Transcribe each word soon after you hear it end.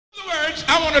words,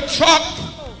 I want to talk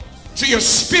to your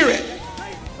spirit.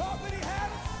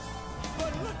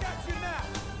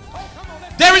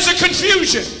 There is a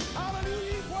confusion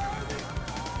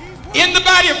in the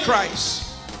body of Christ.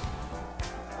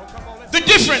 The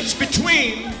difference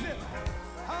between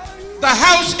the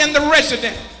house and the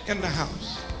resident in the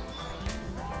house.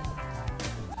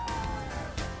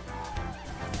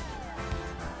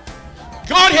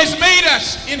 God has made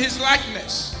us in his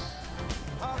likeness.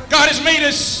 God has made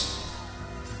us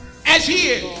as he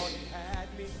is.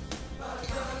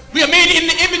 We are made in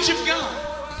the image of God.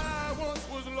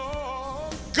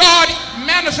 God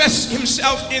manifests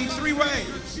himself in three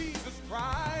ways.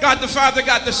 God the Father,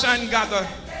 God the Son, God the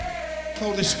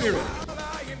Holy Spirit.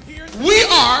 We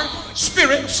are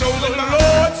spirit, soul, and body.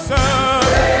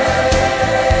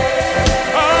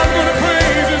 I'm going to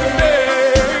praise his name.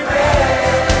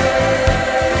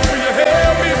 Will you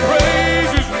help me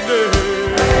praise his name?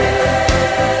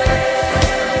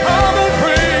 I'm going to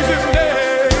praise his name.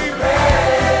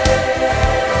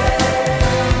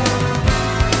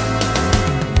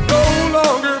 No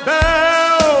longer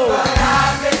bound, but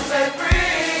I've been set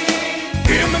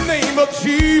free. In the name of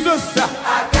Jesus,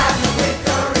 I've got the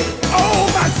victory.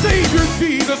 Oh, my Savior,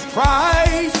 Jesus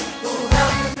Christ.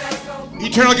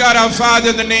 Eternal God, our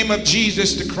Father, in the name of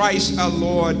Jesus the Christ, our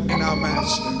Lord and our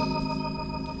Master.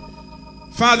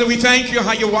 Father, we thank you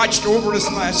how you watched over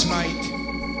us last night.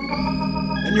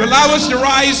 And you allow us to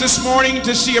rise this morning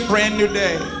to see a brand new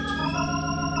day.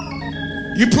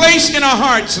 You place in our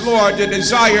hearts, Lord, the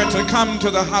desire to come to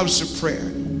the house of prayer.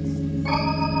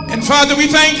 And Father, we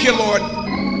thank you, Lord,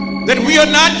 that we are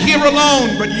not here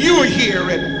alone, but you are here.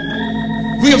 And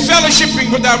we are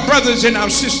fellowshipping with our brothers and our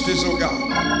sisters, oh God.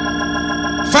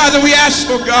 Father, we ask,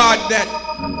 oh God, that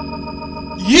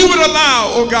you would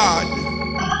allow, oh God,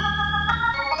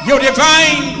 your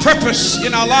divine purpose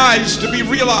in our lives to be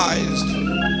realized.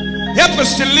 Help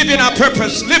us to live in our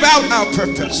purpose, live out our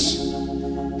purpose.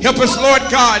 Help us, Lord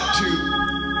God, to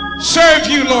serve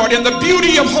you, Lord, in the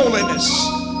beauty of holiness.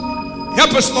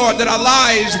 Help us, Lord, that our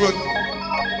lives would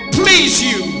please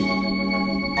you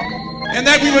and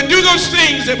that we would do those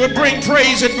things that would bring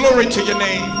praise and glory to your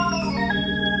name.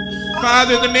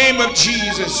 Father, in the name of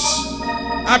Jesus,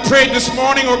 I pray this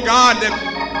morning, oh God, that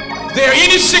if there are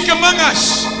any sick among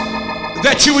us,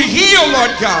 that you would heal,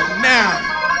 Lord God, now.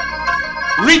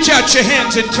 Reach out your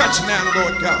hands and touch now,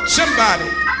 Lord God. Somebody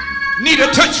need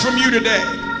a touch from you today.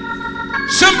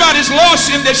 Somebody's lost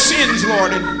in their sins,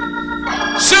 Lord. And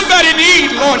somebody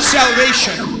needs, Lord,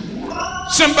 salvation.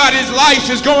 Somebody's life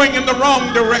is going in the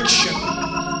wrong direction.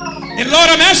 And Lord,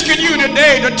 I'm asking you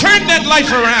today to turn that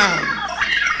life around.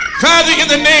 Father, in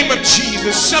the name of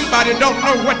Jesus, somebody don't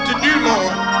know what to do,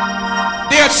 Lord.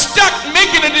 They are stuck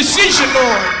making a decision,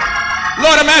 Lord.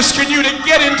 Lord, I'm asking you to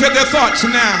get into their thoughts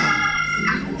now.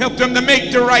 Help them to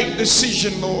make the right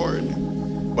decision, Lord.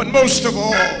 But most of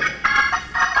all,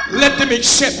 let them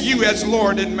accept you as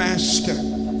Lord and Master.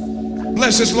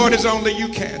 Bless us, Lord, as only you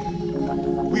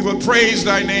can. We will praise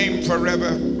thy name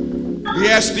forever. We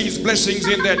ask these blessings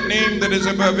in that name that is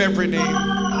above every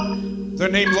name. The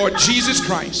name, Lord Jesus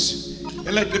Christ.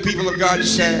 And let the people of God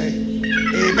say,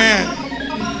 amen.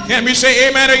 Can we say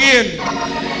amen again?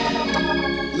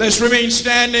 Let's remain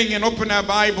standing and open our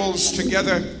Bibles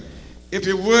together. If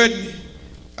you would,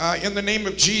 in the name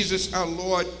of Jesus, our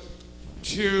Lord,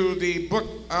 to the book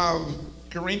of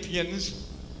Corinthians,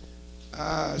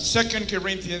 2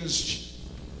 Corinthians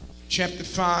chapter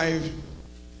 5,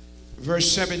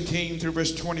 verse 17 through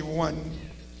verse 21.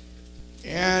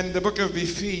 And the book of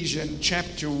Ephesians,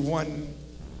 chapter 1,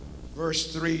 verse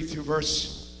 3 through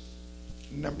verse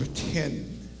number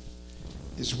 10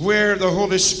 is where the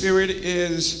Holy Spirit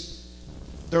is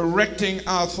directing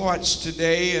our thoughts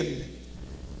today. And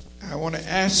I want to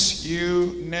ask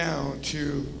you now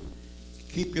to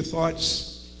keep your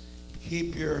thoughts,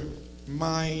 keep your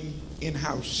mind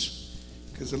in-house,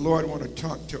 because the Lord wants to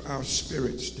talk to our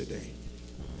spirits today.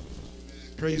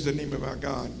 Praise the name of our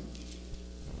God.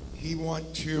 He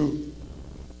wants to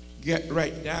get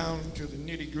right down to the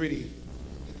nitty-gritty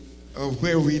of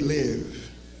where we live.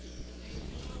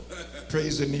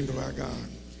 Praise the name of our God.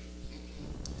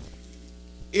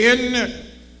 In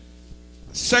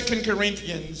 2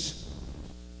 Corinthians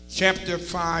chapter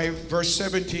 5, verse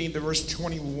 17 to verse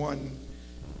 21,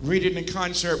 read it in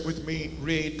concert with me.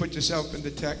 Read. Put yourself in the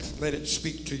text. Let it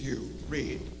speak to you.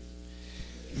 Read.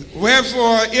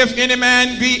 Wherefore, if any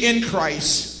man be in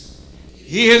Christ,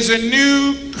 he is a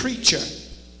new creature.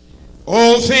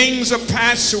 All things are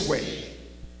passed away.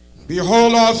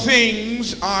 Behold, all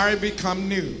things are become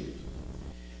new.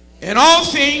 And all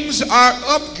things are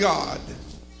of God,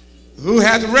 who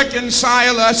hath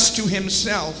reconciled us to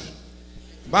himself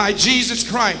by Jesus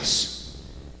Christ,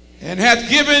 and hath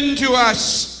given to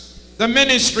us the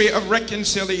ministry of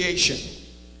reconciliation,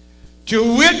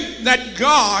 to wit, that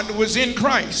God was in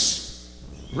Christ,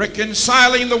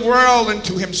 reconciling the world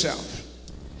unto himself,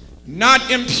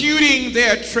 not imputing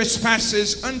their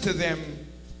trespasses unto them,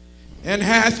 and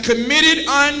hath committed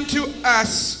unto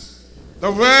us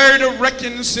the word of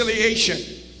reconciliation.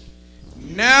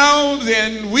 Now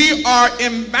then, we are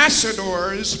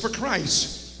ambassadors for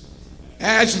Christ,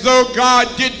 as though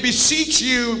God did beseech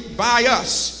you by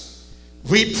us.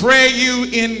 We pray you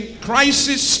in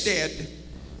Christ's stead,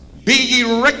 be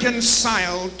ye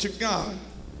reconciled to God.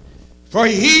 For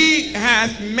he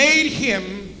hath made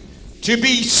him to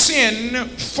be sin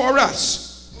for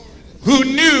us, who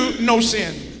knew no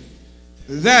sin,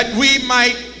 that we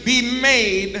might be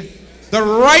made the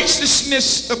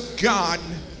righteousness of God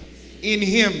in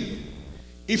him.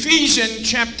 Ephesians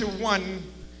chapter 1,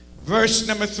 verse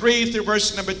number 3 through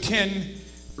verse number 10.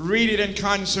 Read it in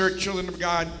concert, children of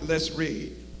God. Let's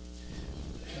read.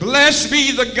 Blessed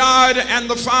be the God and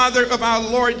the Father of our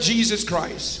Lord Jesus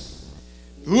Christ,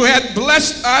 who hath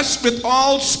blessed us with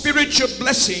all spiritual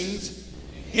blessings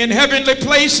in heavenly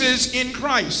places in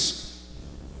Christ,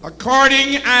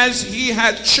 according as he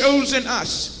hath chosen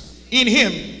us in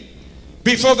him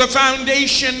before the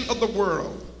foundation of the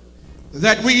world,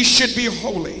 that we should be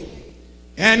holy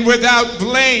and without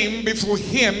blame before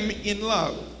him in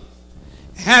love,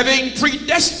 having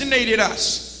predestinated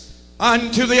us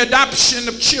unto the adoption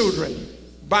of children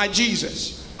by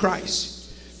Jesus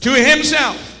Christ, to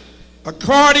himself,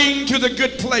 according to the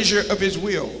good pleasure of his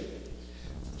will,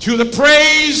 to the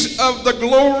praise of the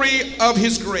glory of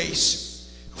his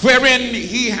grace, wherein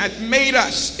he hath made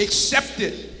us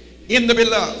accepted in the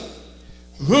beloved,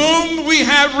 whom we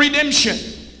have redemption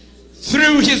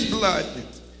through his blood,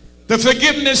 the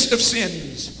forgiveness of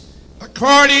sins,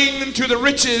 according to the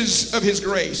riches of his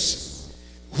grace,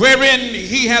 wherein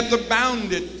he hath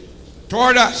abounded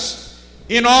toward us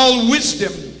in all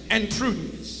wisdom and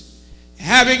prudence,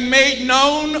 having made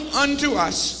known unto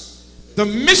us the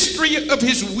mystery of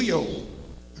his will,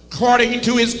 according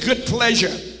to his good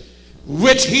pleasure,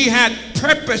 which he had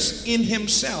purposed in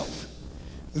himself,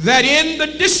 that in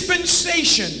the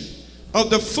dispensation of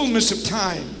the fullness of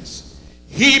times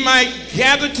he might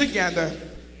gather together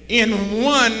in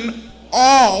one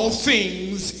all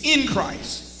things in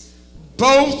Christ,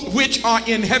 both which are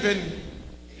in heaven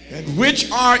and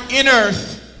which are in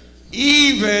earth,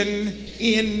 even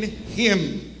in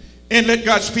him. And let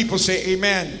God's people say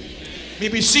amen. May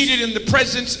be seated in the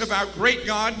presence of our great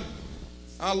God,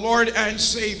 our Lord and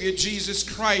Savior, Jesus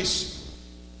Christ,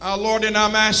 our Lord and our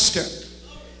Master.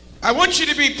 I want you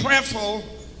to be prayerful,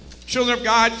 children of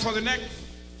God, for the next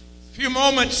few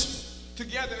moments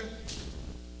together.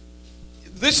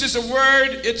 This is a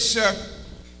word, it's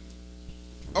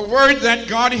a word that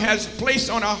God has placed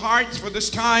on our hearts for this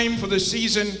time, for this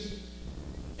season.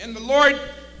 And the Lord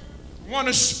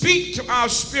wants to speak to our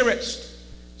spirits,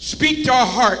 speak to our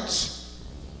hearts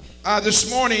this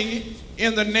morning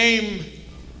in the name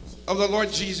of the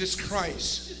Lord Jesus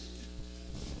Christ.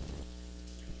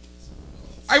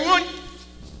 I want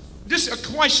just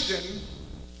a question,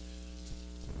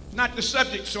 not the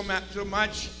subject so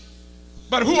much,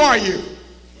 but who are you?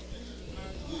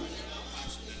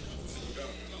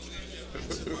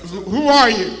 Who are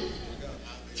you?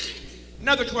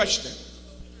 Another question.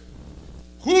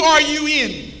 Who are you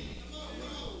in?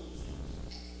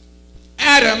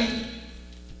 Adam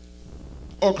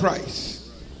or Christ?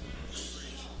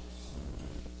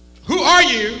 Who are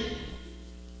you?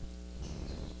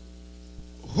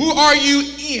 Who are you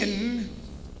in?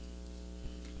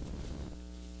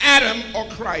 Adam or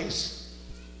Christ?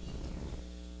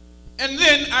 And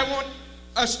then I want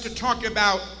us to talk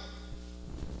about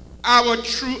our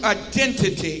true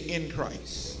identity in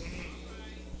Christ.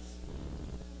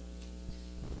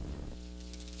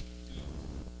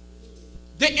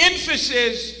 The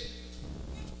emphasis,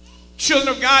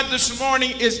 children of God, this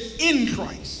morning is in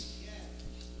Christ.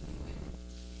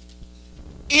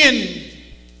 In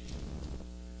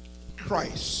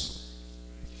Christ.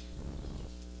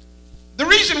 The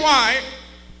reason why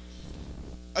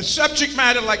a subject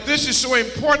matter like this is so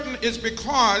important is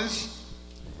because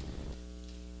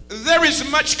there is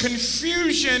much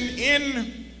confusion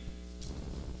in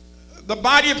the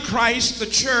body of Christ, the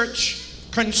church,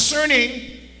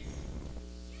 concerning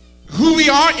who we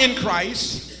are in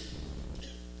Christ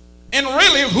and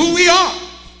really who we are.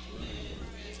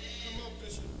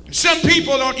 Some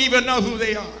people don't even know who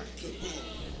they are.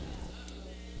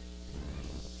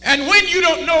 And when you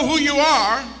don't know who you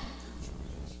are,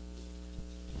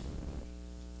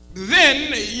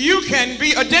 then you can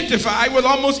be identified with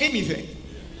almost anything.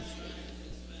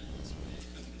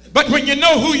 But when you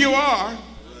know who you are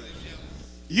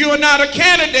not a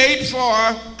candidate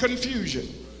for confusion.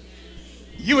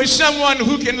 You are someone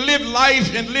who can live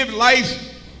life and live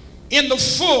life in the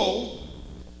full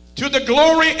to the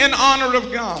glory and honor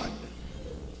of God.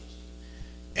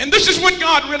 And this is what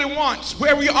God really wants.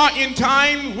 Where we are in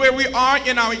time, where we are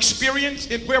in our experience,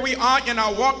 and where we are in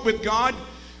our walk with God,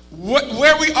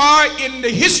 where we are in the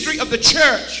history of the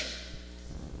church,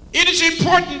 it is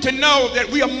important to know that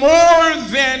we are more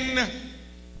than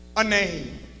a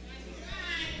name.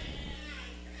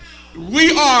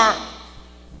 We are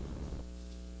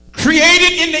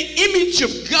created in the image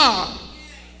of God.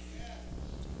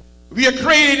 We are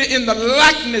created in the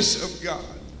likeness of God.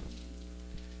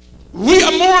 We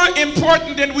are more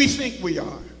important than we think we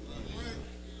are.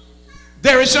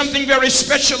 There is something very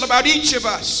special about each of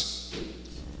us.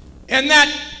 And that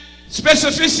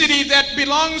specificity that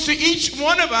belongs to each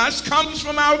one of us comes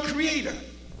from our Creator.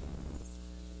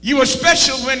 You were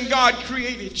special when God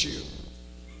created you.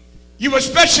 You were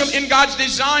special in God's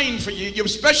design for you. You were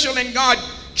special in God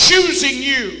choosing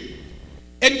you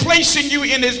and placing you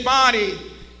in His body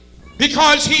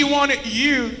because He wanted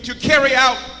you to carry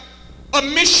out a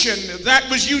mission that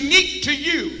was unique to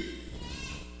you.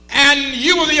 And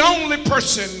you were the only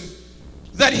person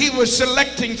that He was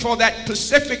selecting for that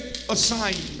specific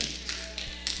assignment.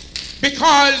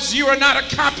 Because you are not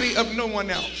a copy of no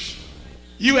one else.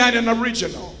 You had an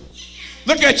original.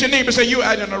 Look at your neighbor and say, you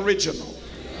had an original.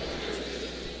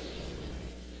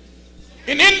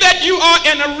 And in that you are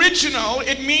an original,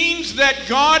 it means that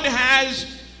God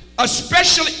has a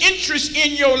special interest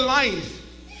in your life.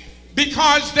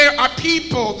 Because there are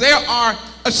people, there are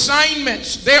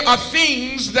assignments, there are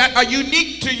things that are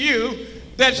unique to you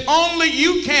that only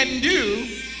you can do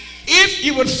if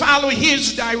you would follow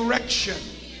His direction.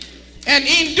 And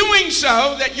in doing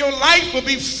so, that your life will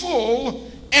be full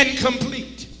and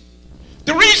complete.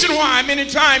 The reason why many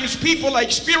times people are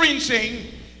experiencing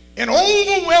an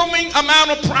overwhelming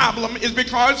amount of problem is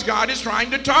because God is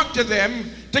trying to talk to them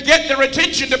to get their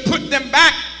attention, to put them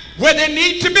back where they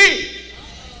need to be.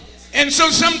 And so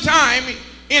sometime,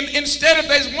 instead of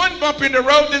there's one bump in the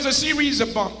road, there's a series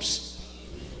of bumps.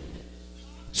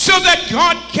 So that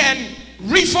God can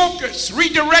refocus,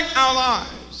 redirect our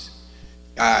lives.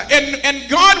 And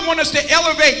God wants us to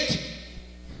elevate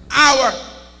our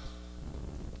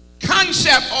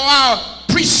concept or our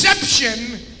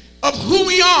perception of who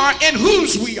we are and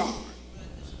whose we are.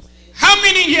 How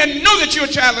many here know that you're a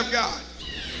child of God?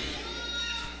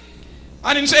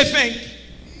 I didn't say think.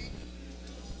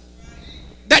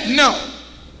 That know.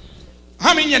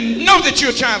 How many of you know that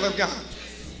you're a child of God?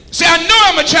 Say, I know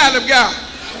I'm a child of God.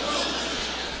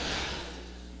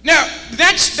 Now,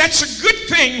 that's a good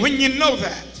thing when you know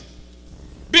that.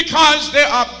 Because there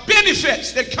are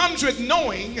benefits that comes with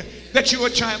knowing that you're a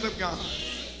child of God.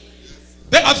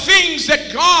 There are things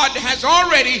that God has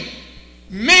already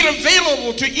made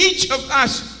available to each of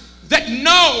us that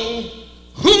know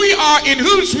who we are and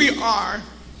whose we are,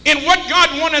 and what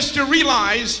God wants us to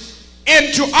realize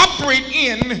and to operate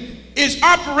in is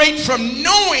operate from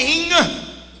knowing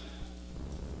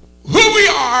who we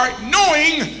are,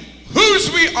 knowing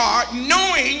whose we are,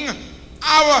 knowing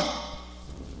our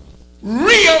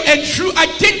real and true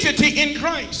identity in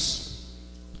Christ.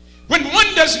 When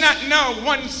one does not know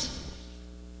one's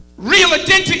real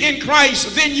identity in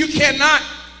Christ, then you cannot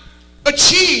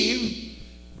achieve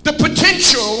the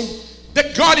potential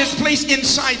that God has placed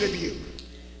inside of you.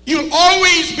 You'll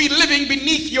always be living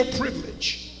beneath your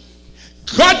privilege.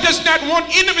 God does not want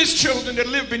any of His children to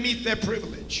live beneath their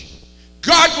privilege.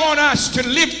 God wants us to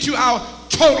live to our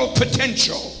total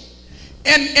potential.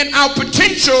 And our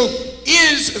potential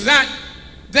is that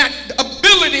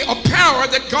ability or power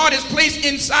that God has placed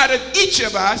inside of each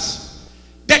of us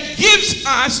that gives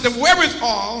us the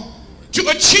wherewithal to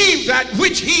achieve that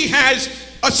which He has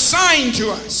assigned to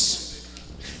us.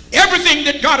 Everything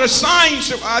that God assigns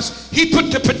to us, He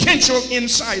put the potential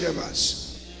inside of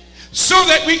us so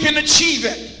that we can achieve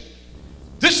it.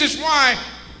 This is why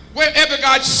wherever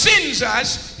God sends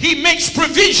us, He makes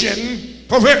provision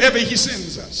for wherever He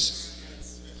sends us.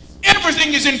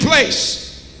 Everything is in place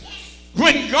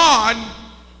when God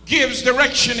gives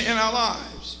direction in our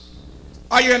lives.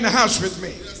 Are you in the house with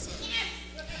me?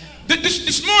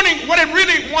 This morning, what I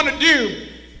really want to do,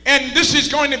 and this is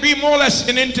going to be more or less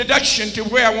an introduction to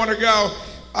where I want to go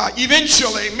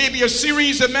eventually, maybe a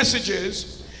series of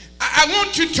messages. I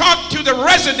want to talk to the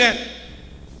resident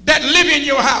that live in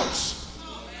your house.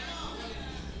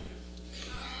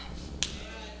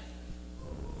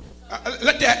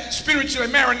 Let that spiritually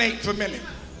marinate for a minute.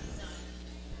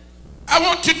 I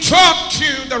want to talk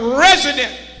to the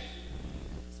resident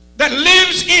that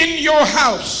lives in your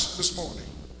house this morning.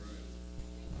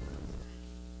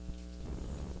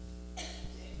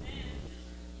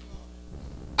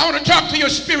 I want to talk to your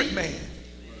spirit man.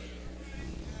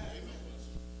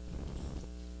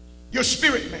 Your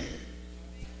spirit man.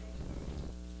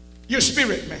 Your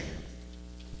spirit man.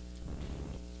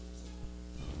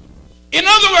 In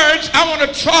other words, I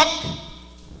want to talk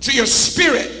to your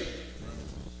spirit.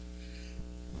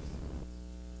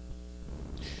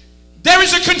 There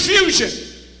is a confusion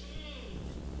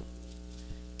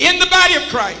in the body of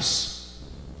Christ.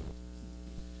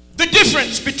 The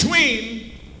difference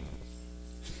between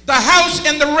the house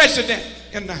and the resident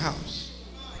in the house.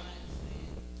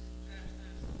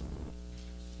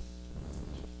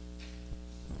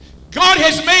 God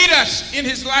has made us in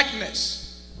his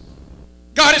likeness.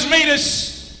 God has made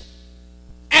us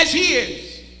as he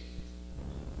is.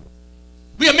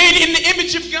 We are made in the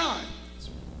image of God.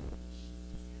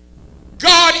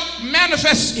 God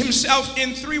manifests himself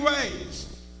in three ways.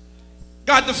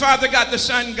 God the Father, God the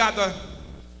Son, God the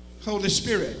Holy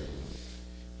Spirit.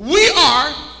 We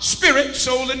are spirit,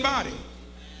 soul, and body.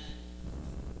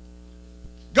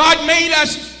 God made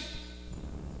us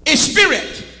a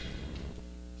spirit.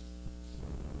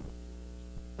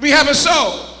 We have a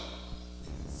soul.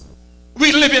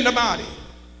 We live in the body.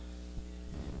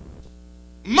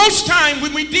 Most time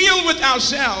when we deal with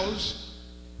ourselves,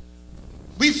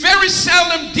 we very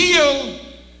seldom deal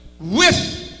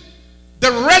with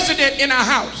the resident in our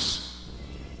house.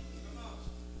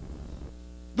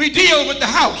 We deal with the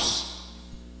house.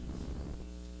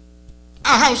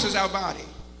 Our house is our body.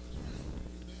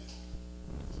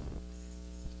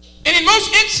 And in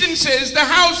most instances, the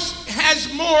house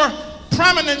has more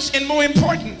prominence and more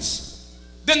importance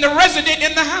than the resident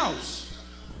in the house.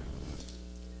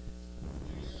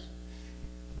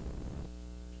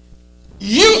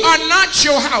 You are not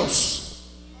your house.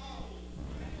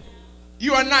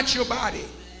 You are not your body.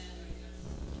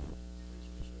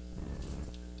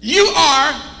 You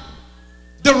are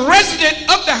the resident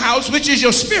of the house, which is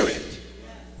your spirit.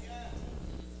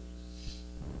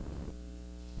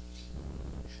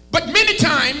 But many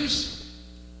times,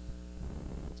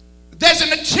 there's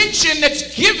an attention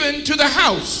that's given to the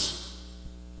house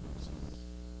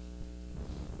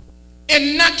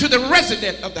and not to the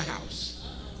resident of the house.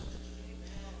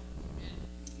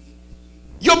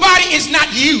 Your body is not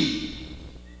you.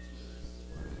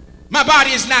 My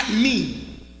body is not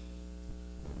me.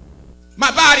 My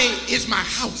body is my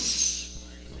house.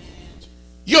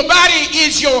 Your body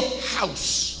is your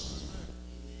house.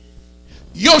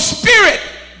 Your spirit,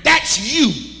 that's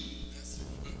you.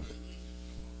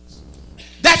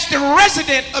 That's the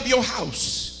resident of your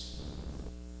house.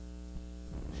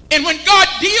 And when God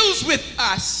deals with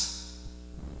us,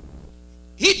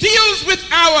 he deals with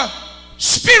our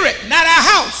spirit, not our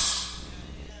house.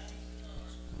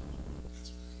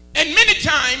 And many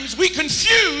times we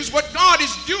confuse what God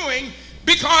is doing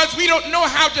because we don't know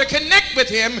how to connect with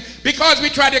him, because we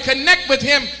try to connect with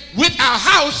him with our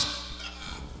house,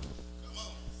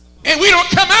 and we don't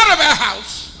come out of our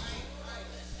house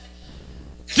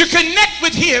to connect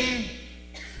with him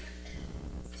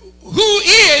who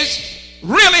is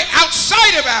really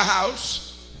outside of our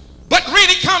house, but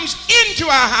really comes into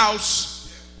our house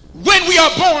when we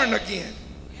are born again.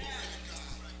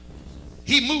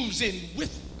 He moves in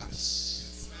with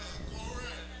us.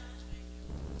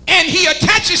 And he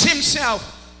attaches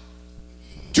himself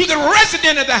to the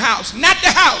resident of the house, not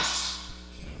the house.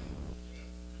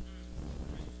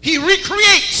 He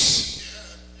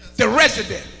recreates the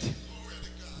resident.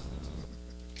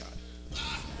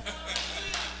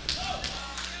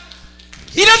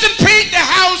 He doesn't paint the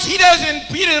house. He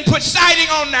doesn't put siding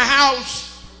on the house.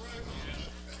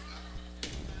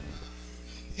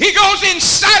 He goes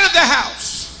inside of the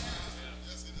house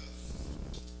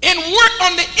and work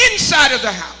on the inside of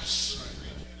the house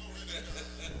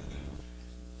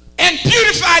and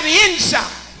beautify the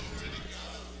inside.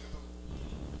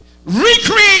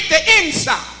 Recreate the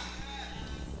inside,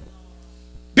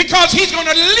 because he's going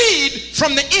to lead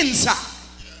from the inside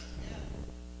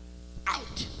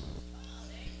out,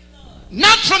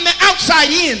 not from the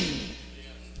outside in.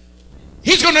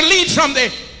 He's going to lead from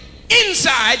the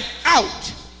inside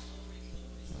out.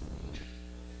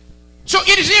 So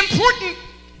it is important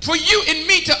for you and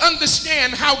me to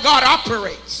understand how God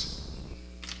operates.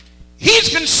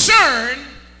 He's concerned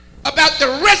about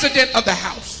the resident of the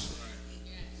house.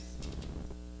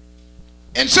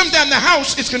 And sometimes the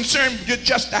house is concerned with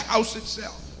just the house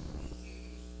itself,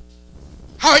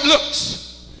 how it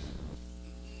looks,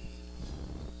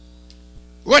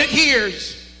 what it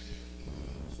hears,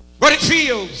 what it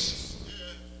feels.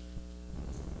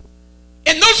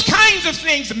 And those kinds of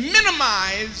things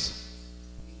minimize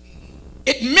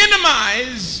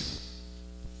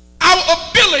our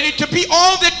ability to be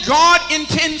all that God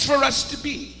intends for us to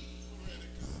be.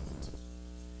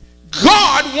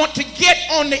 God wants to get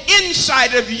on the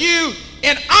inside of you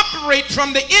and operate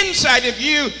from the inside of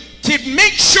you to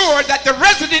make sure that the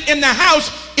resident in the house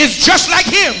is just like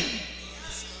him.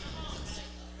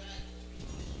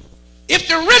 If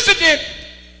the resident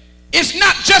is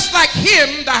not just like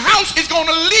him, the house is going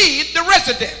to lead the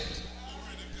resident.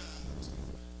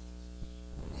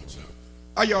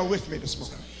 Are y'all with me this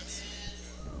morning?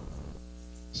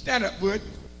 Stand up, Wood.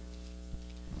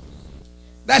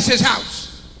 That's his house.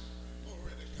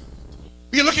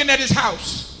 We're looking at his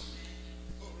house.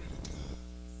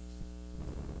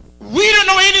 We don't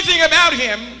know anything about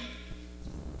him,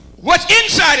 what's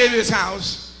inside of his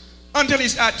house, until he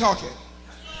starts talking.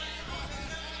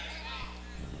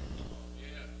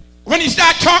 When he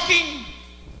starts talking,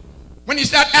 when he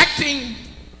starts acting,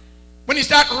 when he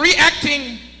starts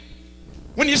reacting,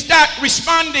 when you start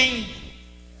responding,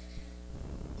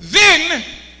 then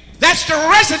that's the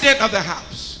resident of the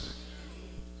house.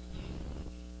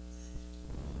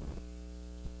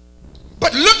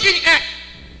 But looking at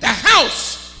the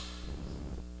house,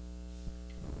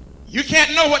 you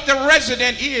can't know what the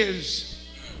resident is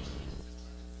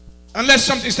unless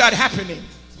something starts happening.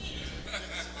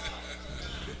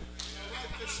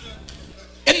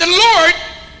 And the Lord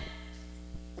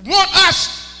wants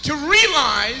us to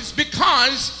realize,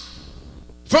 because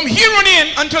from here on in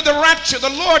until the rapture, the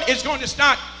Lord is going to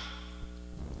start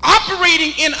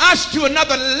operating in us to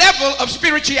another level of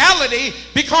spirituality,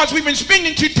 because we've been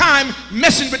spending too time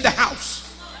messing with the house.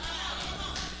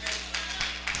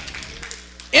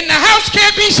 And the house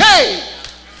can't be saved.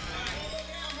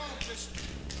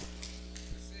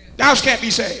 The house can't be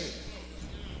saved.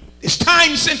 It's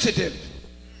time sensitive.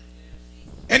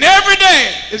 And every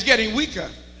day it's getting weaker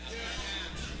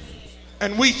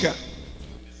and weaker.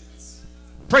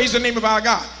 Praise the name of our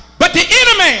God. But the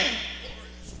inner man,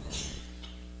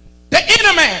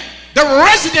 the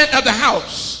resident of the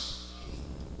house,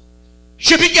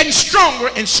 should be getting stronger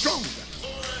and stronger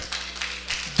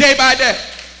day by day.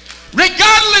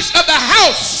 Regardless of the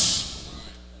house,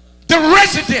 the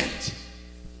resident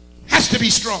has to be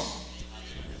strong.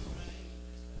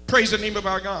 Praise the name of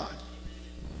our God.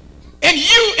 And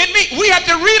you and me, we have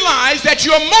to realize that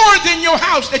you're more than your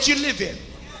house that you live in.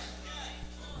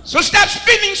 So stop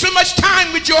spending so much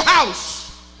time with your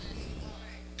house.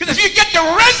 Because if you get the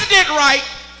resident right,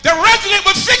 the resident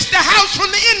will fix the house from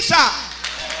the inside.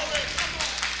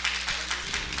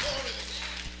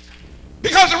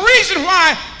 Because the reason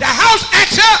why the house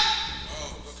acts up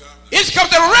is because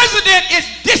the resident is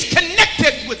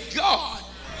disconnected with God.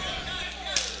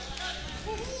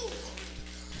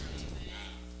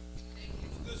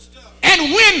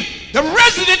 And when the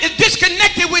resident is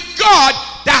disconnected with God,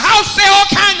 the house say all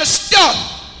kinds of stuff,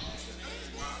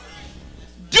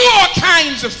 do all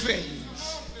kinds of things,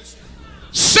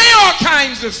 say all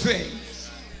kinds of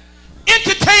things,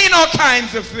 entertain all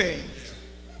kinds of things,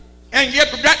 and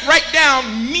get right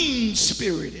down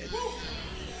mean-spirited.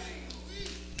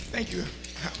 Thank you,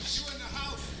 house.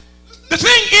 The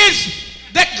thing is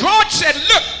that God said,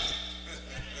 look,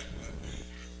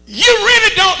 you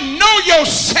really don't know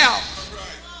yourself,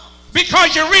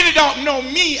 because you really don't know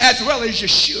me as well as you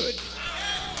should.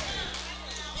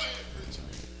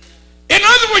 In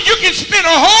other words, you can spend a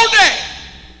whole day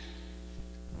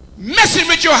messing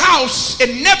with your house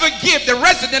and never give the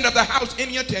resident of the house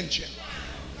any attention,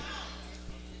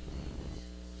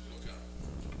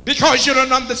 because you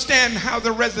don't understand how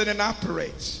the resident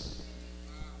operates.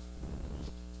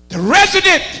 The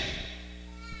resident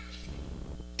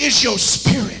is your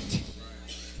spirit.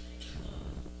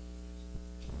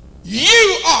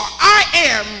 I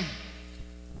am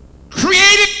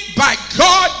created by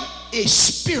God a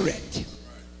spirit.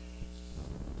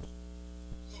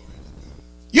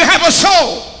 You have a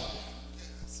soul.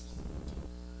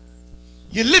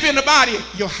 You live in the body,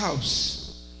 your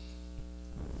house.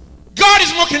 God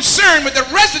is more concerned with the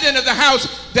resident of the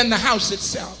house than the house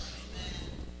itself.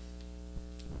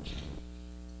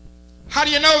 How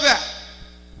do you know that?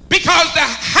 Because the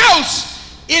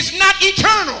house is not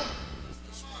eternal.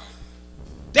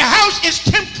 The house is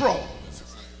temporal.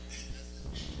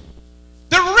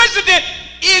 The resident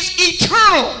is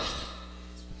eternal.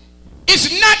 It's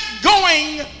not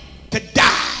going to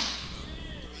die.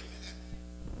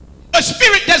 A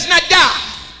spirit does not die.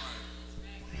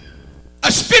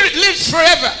 A spirit lives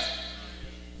forever.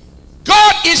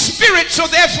 God is spirit, so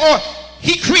therefore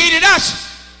he created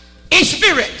us a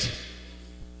spirit.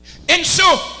 And so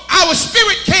our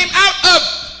spirit came out of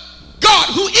God,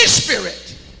 who is spirit.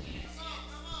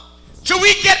 So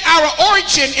we get our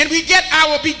origin and we get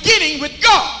our beginning with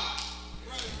God.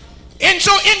 And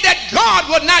so in that God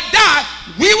will not die,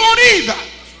 we won't either.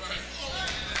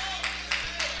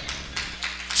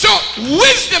 So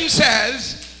wisdom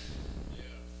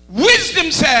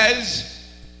says,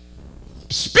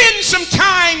 spend some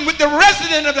time with the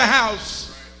resident of the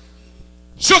house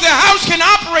so the house can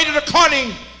operate it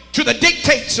according to the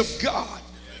dictates of God.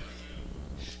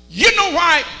 You know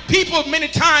why people many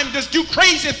times just do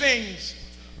crazy things?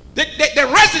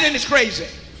 The resident is crazy.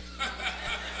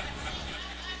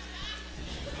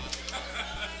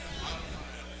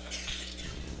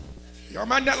 Y'all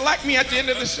might not like me at the end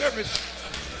of the service.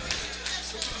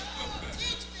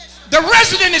 The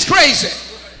resident is crazy.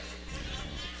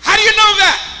 How do you know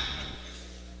that?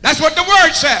 That's what the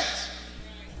word says.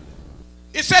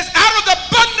 It says, out of the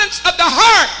abundance of the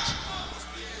heart.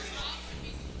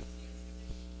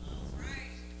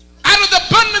 Out of the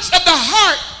abundance of the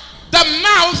heart, the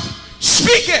mouth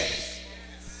speaketh.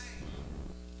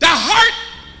 The heart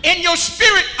and your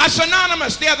spirit are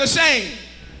synonymous. They are the same.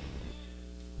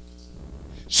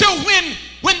 So when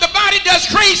the body does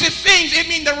crazy things, it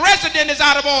means the resident is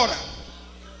out of order.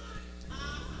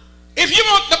 If you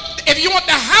want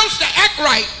the house to act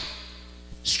right,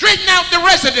 straighten out the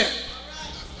resident.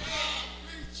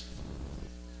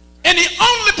 And the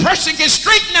only person can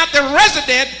straighten out the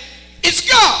resident is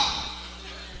God.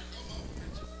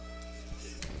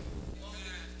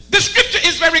 The scripture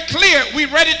is very clear. We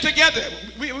read it together.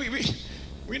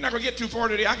 We're not going to get too far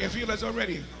today. I can feel us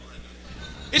already.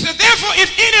 It says, therefore,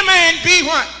 if any man be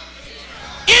what?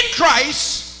 In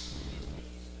Christ.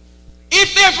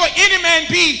 If therefore any man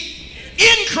be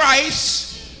in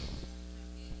Christ.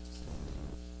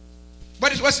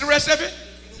 What's the rest of it?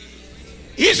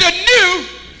 He's a new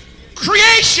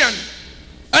creation.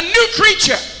 A new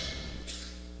creature.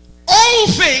 All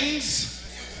things,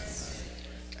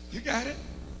 you got it?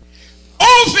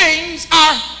 All things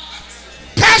are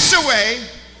passed away,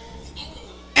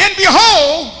 and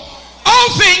behold, all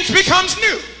things becomes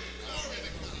new.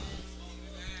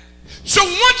 So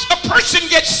once a person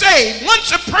gets saved,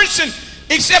 once a person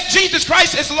accepts Jesus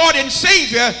Christ as Lord and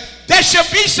Savior, there shall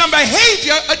be some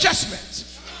behavior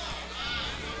adjustments.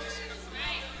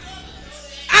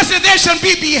 I said there shall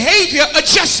be behavior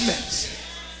adjustments.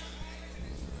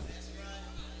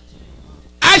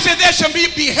 I said there shall be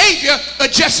behavior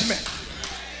adjustment.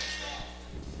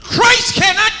 Christ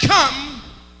cannot come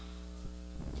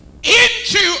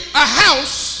into a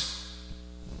house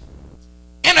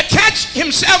and attach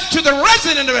himself to the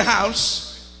resident of the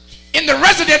house and the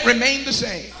resident remain the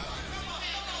same.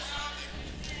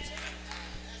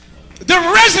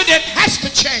 The resident has to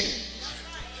change.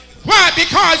 Why?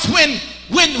 Because when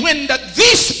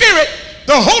the Spirit,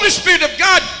 the Holy Spirit of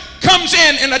God comes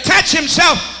in and attach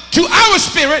himself to our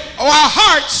spirit or our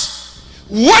hearts,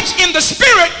 what's in the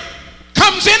Spirit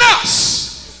comes in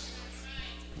us.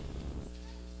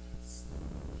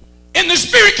 And the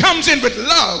Spirit comes in with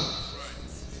love,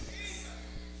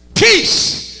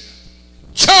 peace,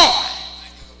 joy,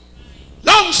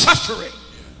 long suffering,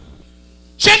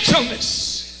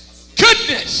 gentleness,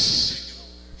 goodness.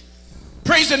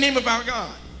 Praise the name of our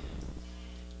God.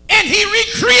 And he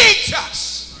recreates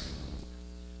us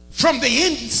from the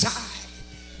inside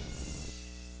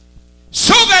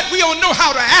so that we will know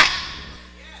how to act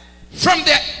from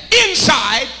the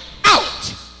inside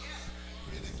out.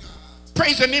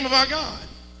 Praise the name of our God.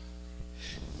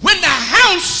 When the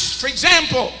house, for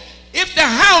example, if the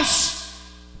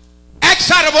house acts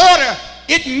out of order,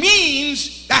 it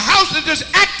means the house is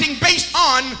just acting based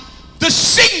on the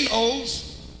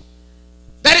signals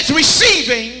that it's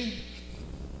receiving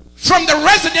from the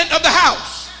resident of the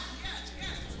house.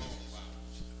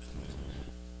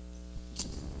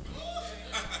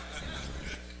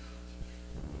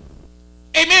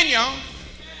 Amen, y'all.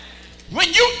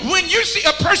 When you see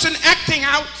a person acting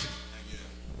out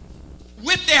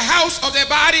with their house or their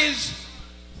bodies,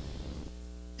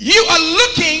 you are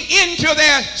looking into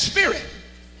their spirit.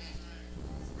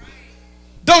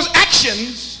 Those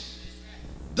actions,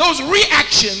 those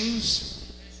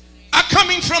reactions are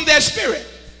coming from their spirit,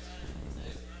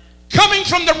 coming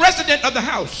from the resident of the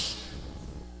house.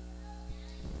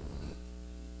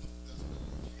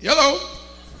 Hello?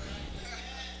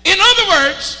 In other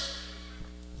words,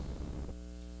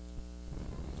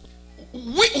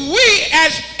 we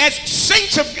as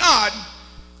saints of God,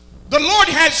 the Lord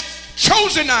has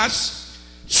chosen us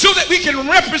so that we can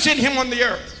represent him on the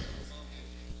earth.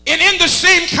 And in the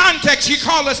same context, he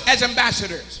called us as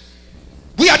ambassadors.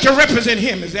 We are to represent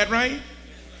him. Is that right?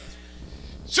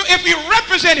 So if we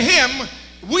represent him,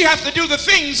 we have to do the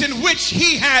things in which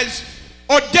he has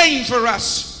ordained for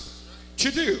us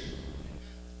to do.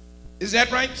 Is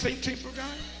that right, saints of God?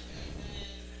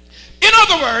 In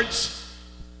other words,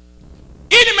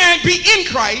 any man be in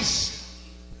Christ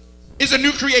is a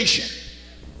new creation.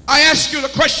 I asked you the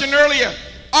question earlier,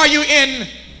 are you in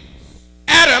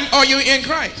Adam or are you in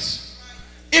Christ?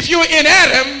 If you're in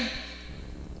Adam,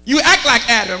 you act like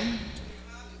Adam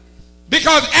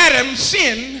because Adam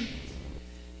sinned,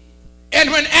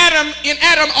 and when in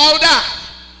Adam all die.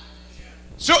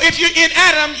 So if you're in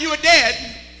Adam, you are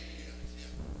dead,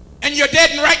 and you're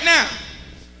dead right now,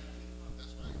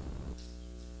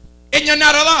 and you're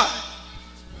not alive.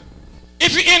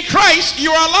 If you're in Christ,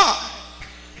 you are alive.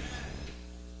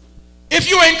 If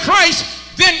you're in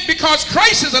Christ, then because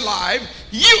Christ is alive,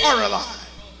 you are alive.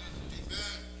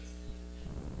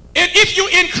 And if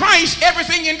you're in Christ,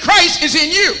 everything in Christ is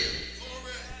in you.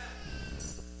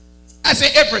 I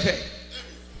say everything.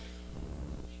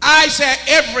 I say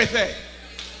everything.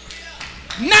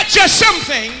 Not just some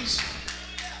things,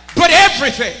 but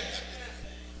everything.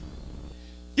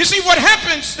 You see, what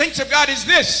happens, saints of God, is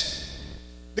this.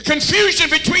 The confusion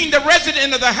between the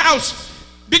resident of the house,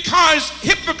 because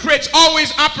hypocrites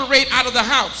always operate out of the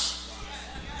house.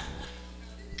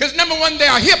 Because number one, they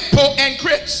are hippo and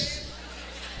crits.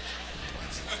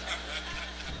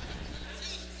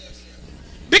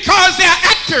 Because they are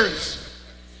actors.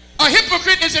 A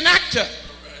hypocrite is an actor.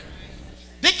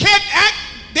 They can't act,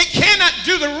 they cannot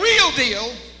do the real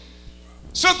deal.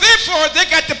 So therefore, they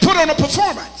got to put on a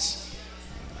performance.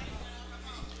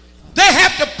 They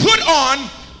have to put on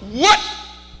what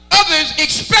others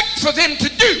expect for them to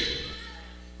do.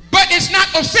 But it's not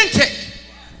authentic.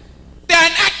 They're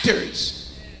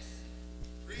actors.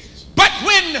 But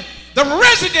when the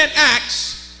resident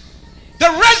acts, the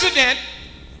resident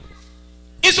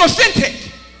is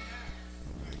authentic,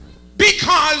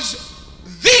 because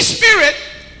the Spirit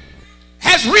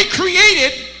has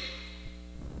recreated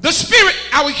the spirit,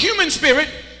 our human spirit,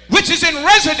 which is in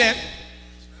resident,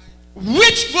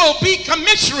 which will be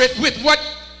commensurate with what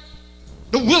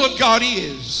the will of God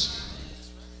is.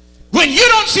 When you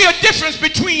don't see a difference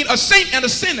between a saint and a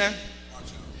sinner,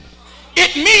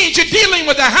 it means you're dealing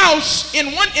with a house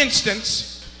in one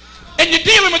instance and you're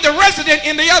dealing with the resident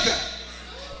in the other.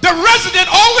 The resident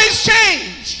always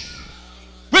changes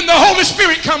when the Holy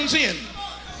Spirit comes in.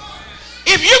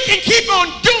 If you can keep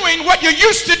on doing what you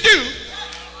used to do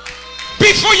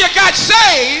before you got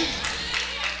saved,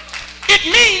 it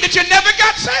means that you never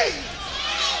got saved.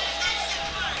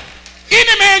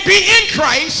 Any man be in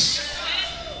Christ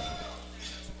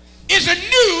is a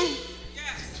new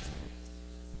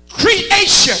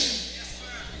creation.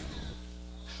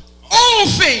 All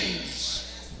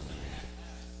things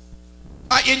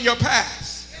are in your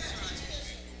past.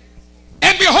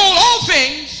 And behold, all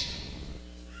things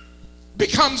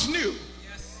becomes new.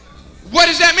 What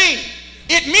does that mean?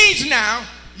 It means now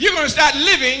you're going to start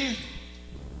living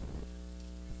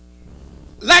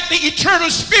like the eternal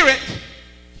spirit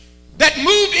that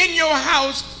moved in your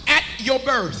house at your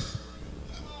birth,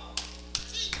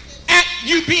 at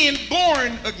you being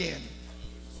born again.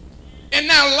 And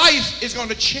now life is going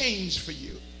to change for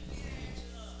you.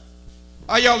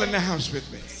 Are y'all in the house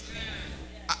with me?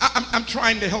 I'm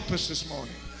trying to help us this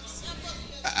morning.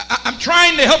 I'm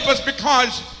trying to help us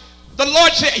because the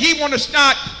Lord said he wants to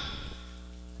start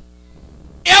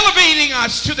elevating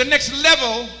us to the next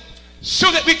level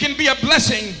so that we can be a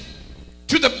blessing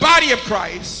to the body of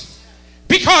Christ,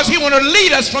 because he wants to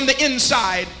lead us from the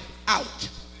inside out.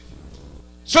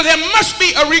 So there must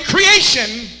be a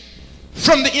recreation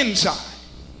from the inside.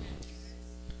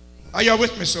 Are y'all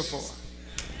with me so far?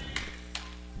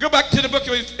 Go back to the book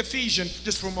of Ephesians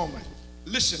just for a moment.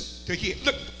 Listen to here.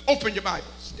 Look, open your Bible.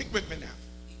 Stick with me now.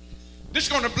 This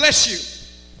is going to bless you.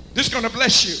 This is going to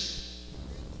bless you.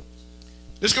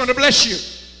 This is going to bless you.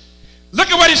 Look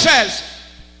at what it says.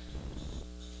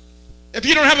 If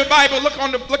you don't have a Bible, look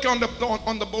on the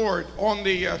board, on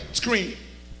the screen.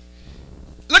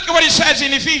 Look at what it says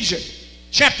in Ephesians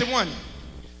chapter 1,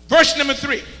 verse number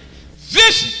 3.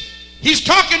 This, he's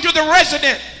talking to the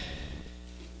resident,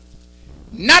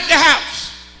 not the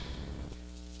house.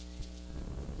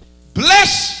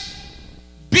 Blessed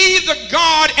be the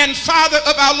God and Father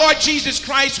of our Lord Jesus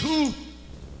Christ, who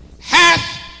hath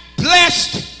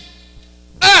blessed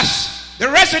us, the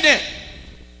resident,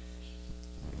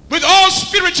 with all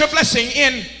spiritual blessing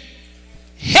in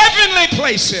heavenly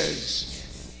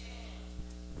places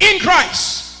in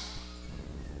Christ.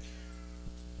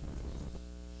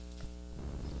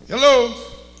 Hello.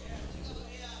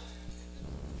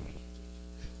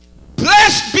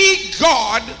 Blessed be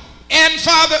God and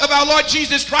Father of our Lord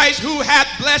Jesus Christ, who hath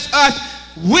blessed us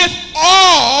with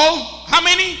all, how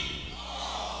many?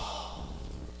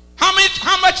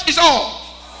 How much is all?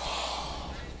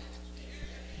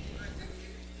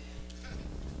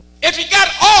 If you got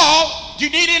all, do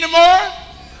you need any more?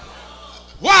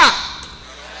 Why?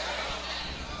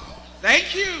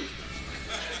 Thank you.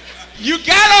 You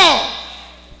got all.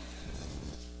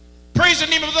 Praise the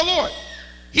name of the Lord.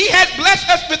 He has blessed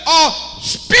us with all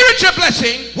spiritual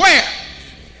blessing. Where?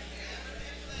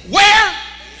 Where?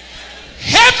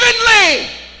 Heavenly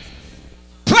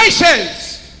places.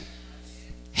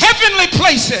 Heavenly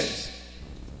places.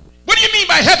 What do you mean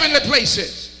by heavenly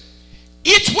places?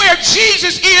 It's where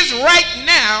Jesus is right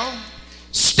now,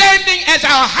 standing as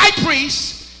our high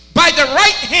priest by the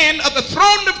right hand of the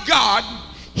throne of God.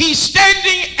 He's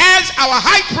standing as our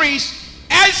high priest,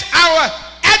 as our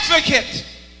advocate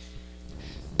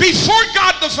before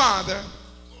God the Father.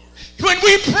 When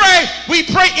we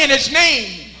pray in his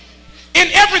name, in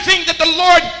everything that the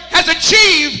Lord has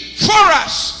achieved for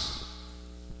us.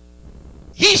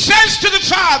 He says to the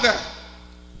Father,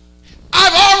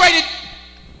 I've already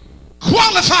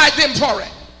qualified them for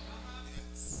it.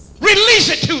 Release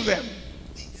it to them.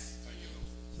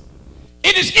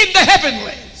 It is in the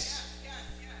heavenlies.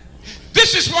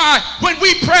 This is why when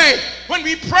we pray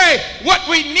what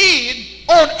we need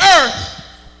on earth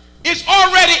is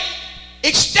already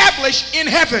established in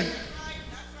heaven.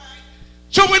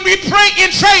 So when we pray in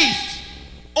faith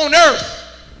on earth,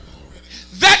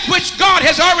 that which God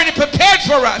has already prepared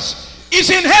for us is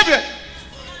in heaven.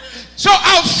 So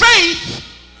our faith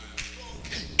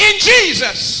in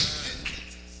Jesus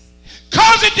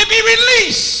cause it to be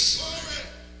released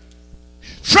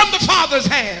from the Father's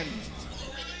hand.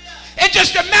 In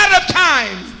just a matter of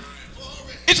time,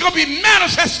 it's going to be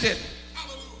manifested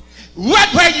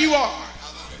right where you are.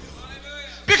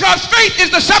 Because faith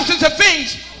is the substance of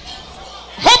things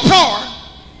hoped for,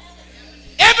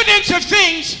 evidence of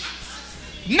things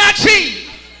not seen.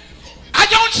 I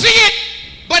don't see it,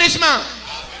 but it's mine.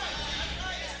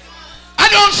 I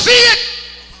don't see it,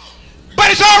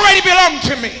 but it's already belonged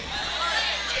to me.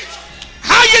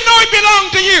 How you know it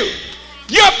belonged to you?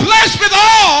 You're blessed with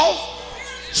all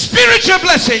spiritual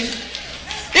blessing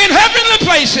in heavenly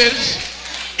places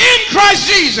in Christ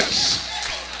Jesus.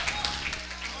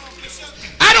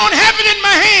 I don't have it in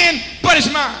my hand, but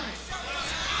it's mine.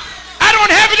 I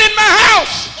don't have it in my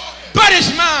house, but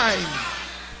it's mine.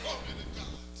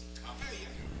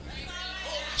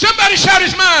 Somebody shout,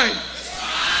 it's mine.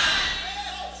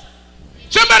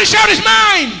 Somebody shout, it's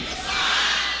mine.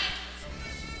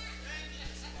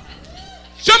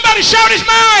 Somebody shout, it's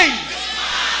mine.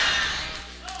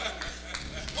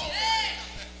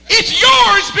 It's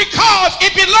yours because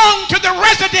it belonged to the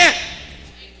resident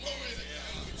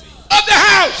of the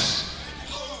house.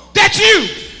 That's you.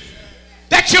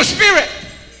 That's your spirit.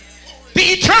 The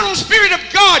eternal Spirit of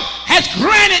God has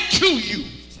granted to you.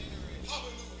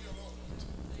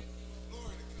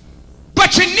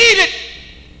 But you need it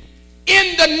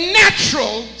in the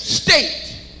natural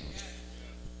state.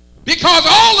 Because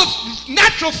all the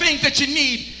natural things that you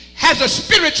need has a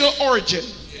spiritual origin.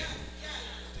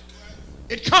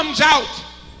 It comes out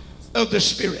of the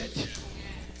Spirit.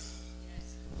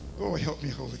 Oh, help me,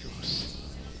 Holy Ghost.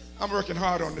 I'm working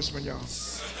hard on this one, y'all.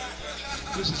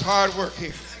 This is hard work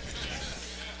here.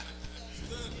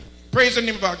 Praise the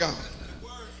name of our God.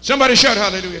 Somebody shout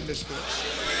hallelujah in this place.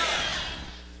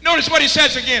 Notice what he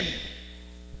says again.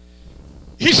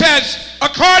 He says,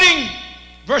 according,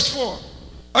 verse 4,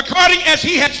 according as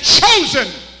he has chosen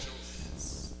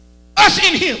us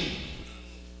in him.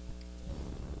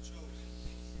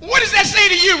 What does that say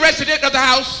to you, resident of the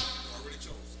house?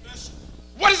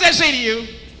 What does that say to you?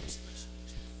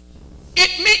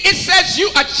 It says you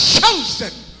are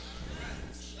chosen.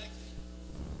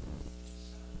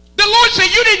 The Lord said,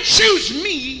 you didn't choose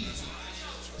me.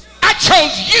 I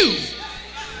chose you.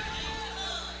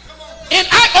 And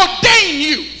I ordain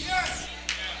you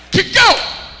to go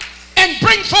and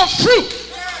bring forth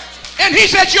fruit. And he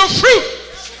said, your fruit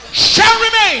shall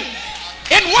remain.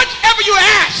 And whatever you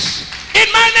ask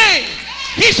in my name,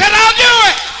 he said, I'll do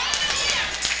it.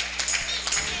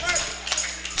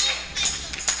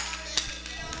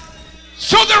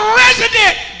 So the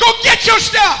resident, go get your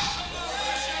stuff.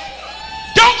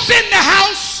 Don't sit in the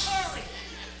house.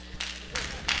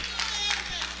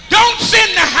 Don't sit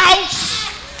in the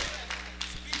house.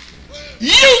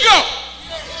 You go.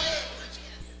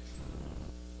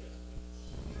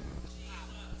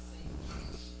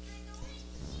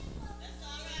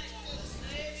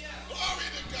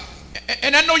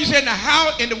 And I know you're saying, now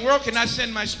how in the world can I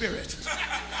send my spirit?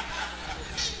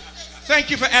 Thank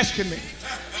you for asking me.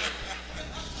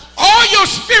 your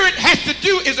spirit has to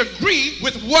do is agree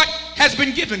with what has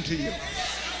been given to you.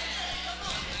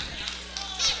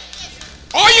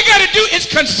 All you got to do is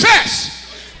confess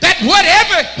that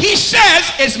whatever he says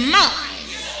is mine.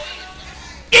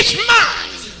 It's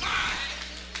mine.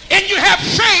 And you have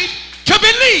faith to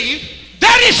believe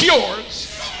that is yours.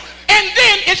 And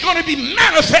then it's going to be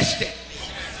manifested.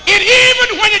 And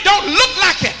even when it don't look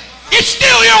like it, it's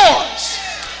still yours.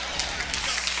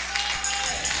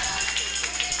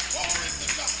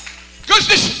 Because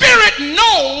the Spirit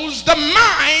knows the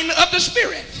mind of the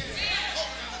Spirit.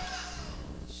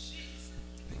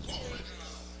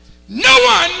 No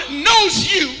one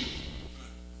knows you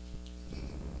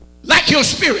like your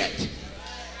spirit.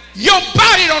 Your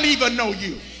body don't even know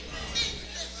you.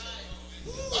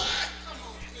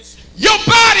 Your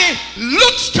body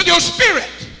looks to your spirit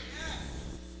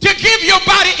to give your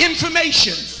body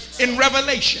information in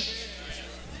revelation.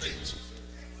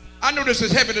 I know this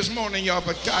is heavy this morning, y'all,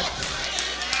 but God,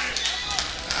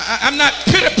 I'm not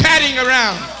pitter-patting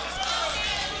around.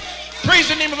 Praise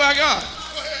the name of our God.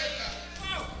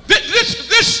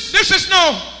 This is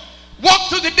no walk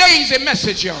through the days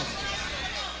message, y'all.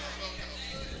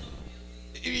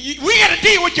 We got to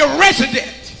deal with your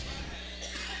resident.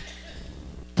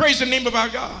 Praise the name of our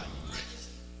God.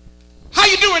 How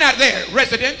you doing out there,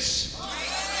 residents?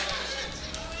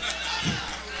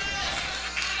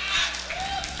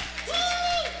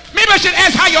 Maybe I should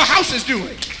ask how your house is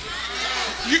doing.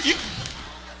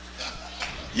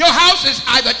 Your house is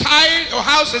either tired, your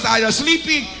house is either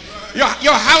sleepy,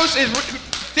 your house is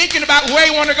thinking about where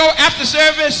you want to go after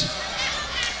service.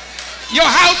 Your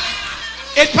house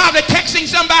is probably texting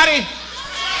somebody.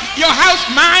 Your house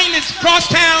mind is cross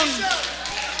town.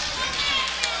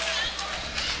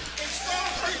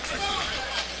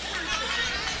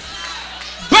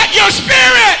 But your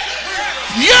spirit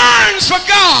yearns for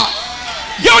God.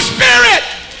 Your spirit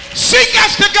seeks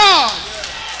after God.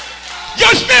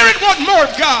 Your spirit wants more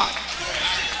of God.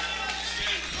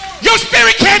 Your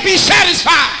spirit can't be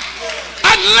satisfied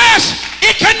unless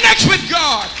it connects with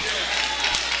God.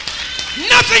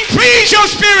 Nothing frees your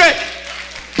spirit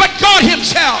but God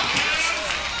himself.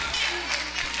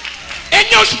 And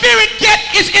your spirit gets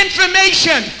its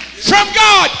information from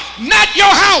God, not your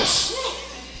house.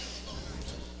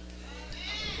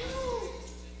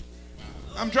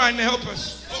 I'm trying to help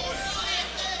us.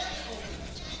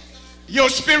 Your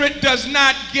spirit does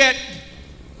not get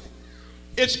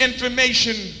its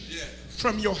information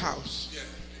from your house.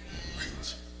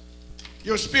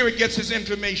 Your spirit gets its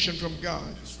information from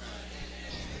God,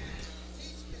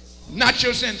 not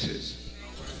your senses.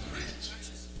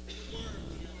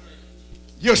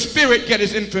 Your spirit gets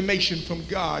its information from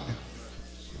God.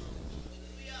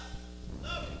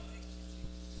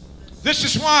 This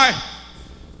is why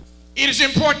it is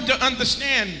important to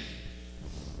understand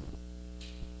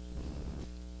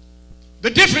the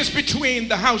difference between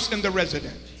the house and the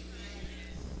resident.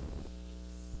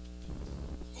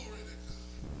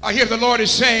 I hear the Lord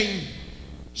is saying,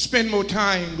 spend more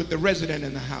time with the resident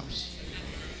in the house.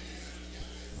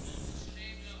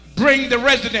 Bring the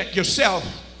resident yourself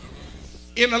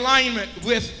in alignment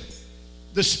with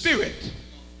the Spirit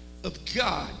of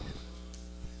God.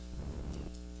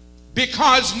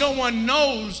 Because no one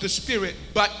knows the Spirit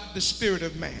but the Spirit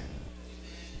of man.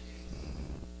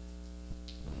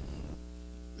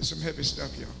 There's some heavy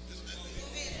stuff, y'all.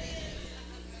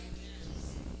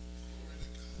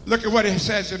 Look at what it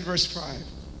says in verse 5.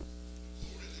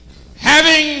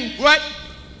 Having what?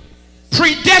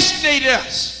 Predestinated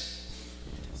us.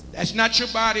 That's not your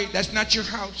body. That's not your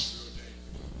house.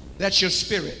 That's your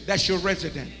spirit. That's your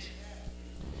resident.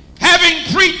 Having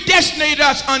predestinated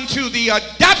us unto the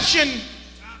adoption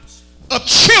of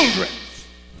children.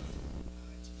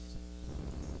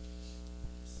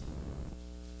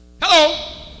 Hello?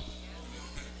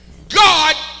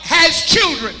 God has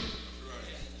children.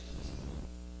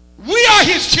 We are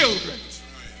his children.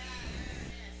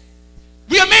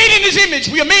 We are made in his image.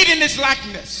 We are made in his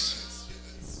likeness.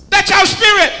 That's our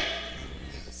spirit.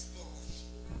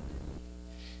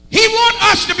 He wants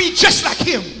us to be just like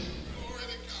him.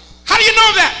 How do you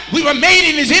know that? We were made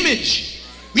in his image.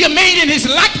 We are made in his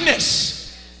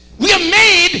likeness. We are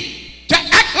made to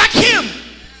act like him.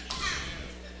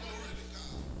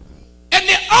 And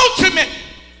the ultimate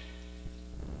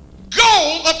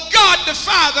goal of God the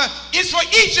Father is for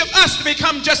each of us to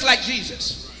become just like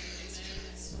Jesus.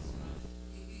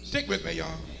 Stick with me, y'all.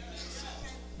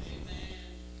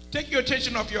 Take your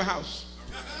attention off your house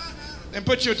and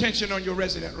put your attention on your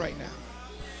resident right now.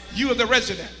 You are the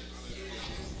resident.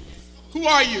 Who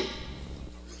are you?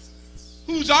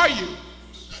 Whose are you?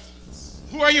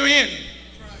 Who are you in?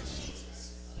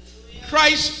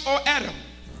 Christ or Adam?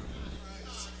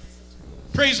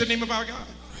 Praise the name of our God.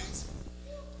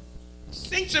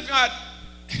 Saints of God,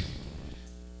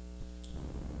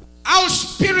 our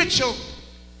spiritual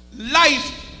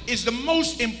life is the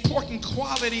most important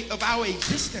quality of our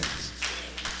existence.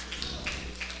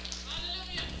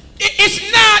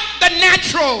 It's not the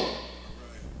natural.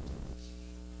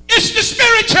 It's the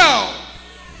spiritual.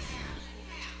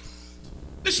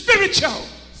 The spiritual.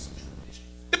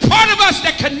 The part of us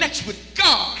that connects with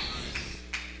God.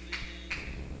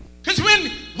 Because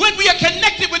when we are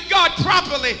connected with God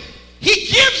properly, He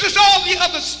gives us all the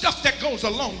other stuff that goes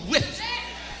along with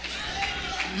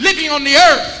living on the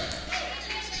earth.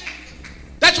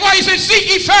 That's why He says, seek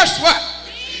ye first what?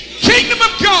 Kingdom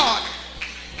of God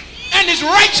and His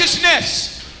righteousness.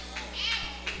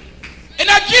 And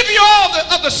I give you all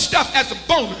the other stuff as a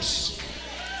bonus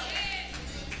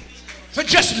for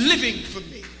just living for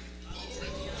me.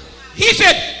 He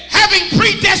said, having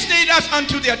predestinated us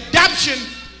unto the adoption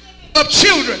of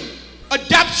children.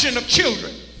 Adoption of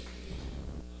children.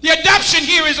 The adoption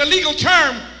here is a legal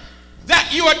term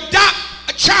that you adopt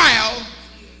a child,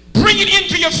 bring it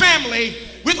into your family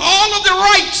with all of the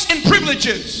rights and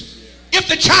privileges if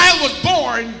the child was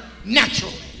born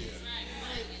naturally.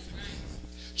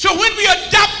 So when we are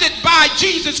adopted by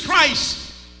Jesus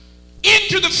Christ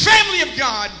into the family of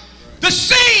God, the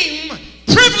same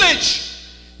privilege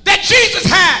that Jesus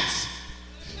has,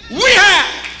 we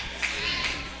have.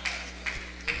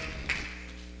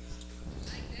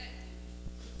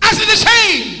 I said the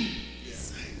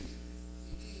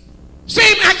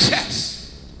same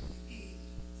access,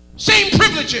 same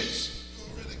privileges.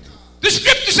 The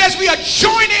scripture says we are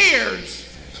joint heirs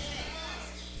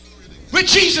with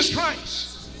Jesus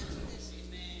Christ.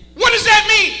 What does that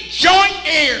mean? Joint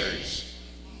heirs.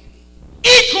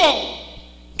 Equal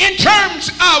in terms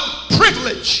of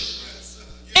privilege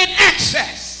and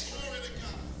access.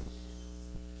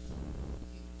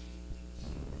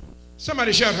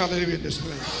 Somebody shout hallelujah in this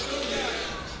place.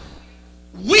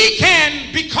 We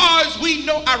can, because we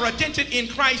know our identity in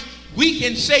Christ, we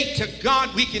can say to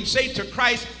God, we can say to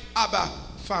Christ, Abba,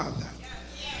 Father.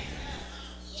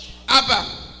 Abba,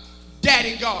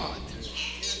 Daddy God.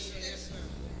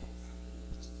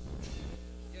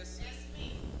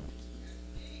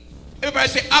 Everybody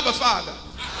say, Abba, Father.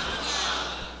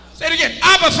 Say it again.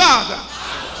 Abba, Father.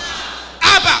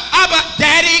 Abba,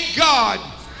 Daddy God.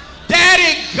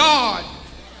 Daddy God.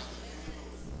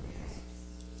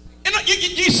 And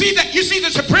you see that? You see the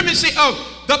supremacy of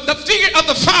the figure of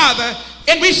the Father,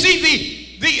 and we see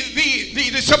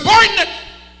the subordinate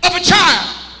of a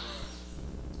child.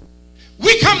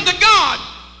 We come to God.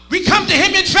 We come to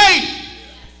Him in faith.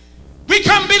 We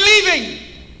come believing.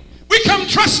 We come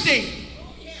trusting.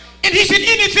 And He said,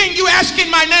 anything you ask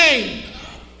in my name,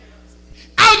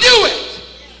 I'll do it.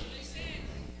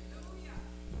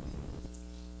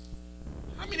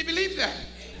 How many believe that?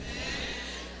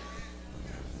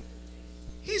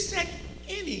 He said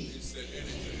any.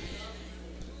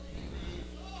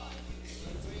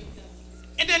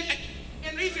 And then,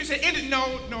 and the reason he said any, no,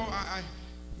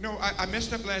 I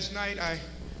messed up last night.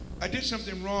 I did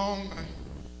something wrong.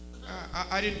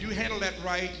 I didn't handle that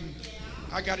right. And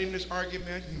I got in this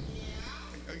argument,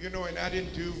 and, and I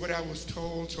didn't do what I was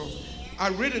told, so I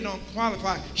really don't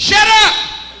qualify. Shut up!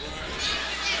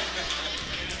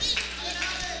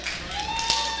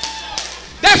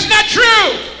 That's not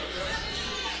true.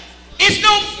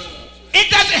 It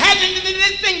doesn't have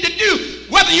anything to do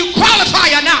whether you qualify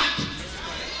or not.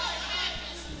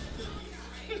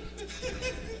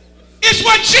 It's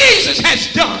what Jesus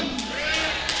has done.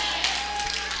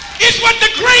 It's what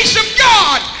the grace of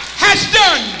God has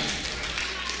done.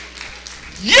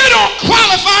 You don't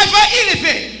qualify for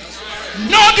anything,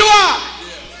 nor do I,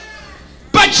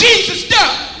 but Jesus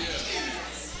does.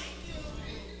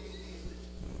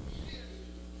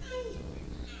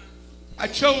 I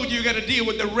told you got to deal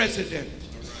with the resident.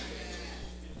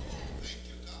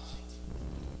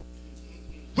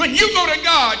 When you go to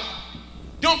God,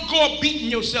 don't go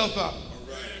beating yourself up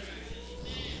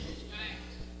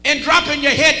and dropping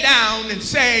your head down and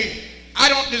say, I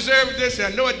don't deserve this,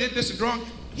 and I know I did this wrong.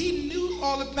 He knew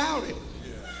all about it.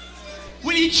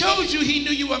 When He chose you, He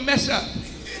knew you were a mess up.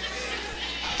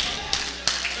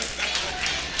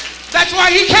 That's why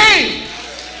He came.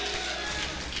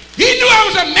 He knew I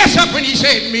was a mess up when He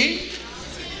saved me.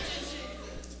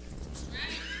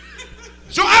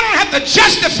 So I don't have to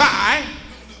justify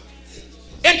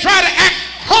and try to act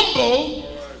humble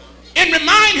and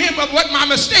remind Him of what my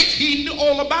mistakes. He knew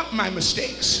all about my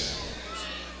mistakes.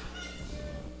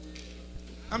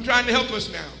 I'm trying to help us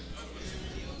now.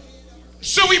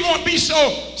 So we won't be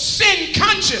so sin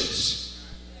conscious.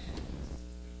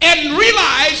 and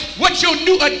realize what your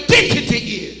new identity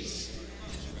is.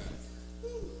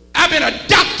 I've been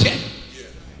adopted.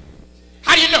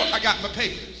 How do you know? I got my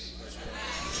papers.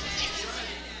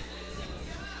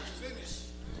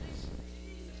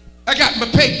 I got my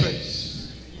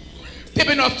papers. They've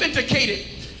been authenticated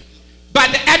by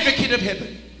the advocate of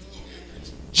heaven.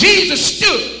 Jesus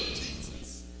stood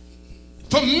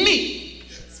for me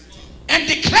and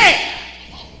declared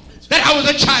that I was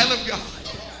a child of God.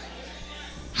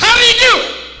 How did he do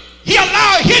it? He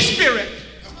allowed his spirit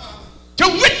to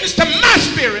witness to my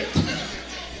spirit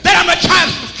that I'm a child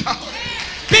of God.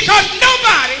 Because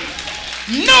nobody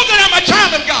knows that I'm a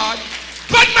child of God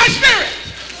but my spirit.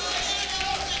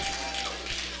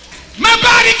 My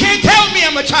body can't tell me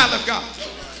I'm a child of God,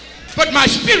 but my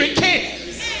spirit can.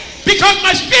 Because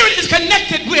my spirit is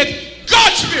connected with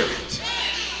God's spirit.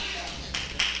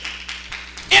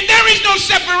 And there is no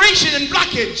separation and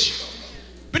blockage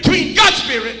between God's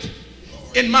spirit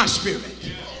and my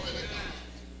spirit.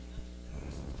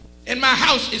 And my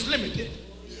house is limited.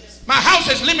 My house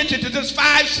is limited to just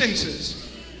 5 senses.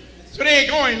 So they ain't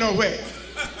going nowhere.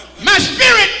 My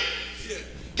spirit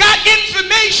got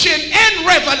information and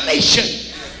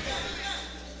revelation.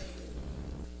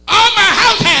 All my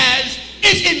house has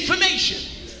is information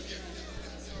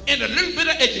and a little bit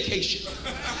of education.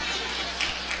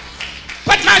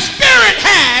 But my spirit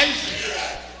has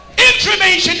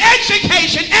information,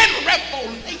 education, and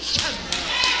revelation.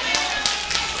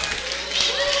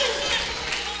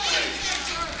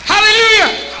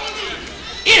 Hallelujah.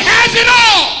 It has it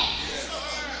all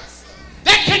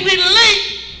that can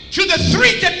relate to the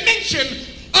 3 dimensions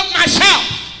of myself.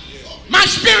 My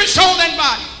spirit, soul, and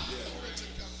body.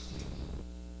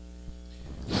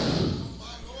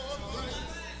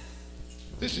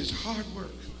 This is hard work.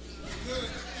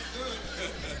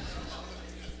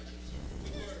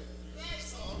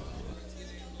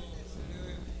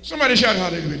 Somebody shout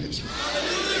hallelujah.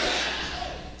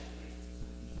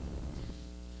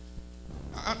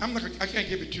 I can't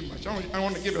give it too much. I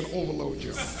want to give it an overload,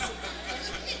 Joe.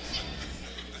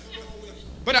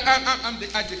 But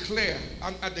I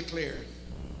declare.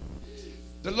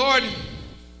 The Lord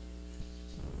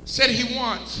said he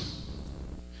wants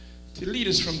to lead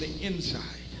us from the inside.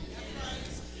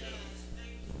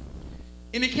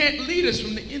 And he can't lead us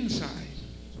from the inside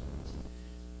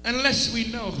unless we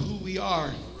know who we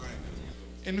are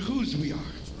and whose we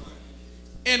are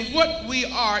and what we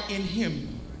are in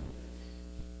him.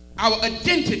 Our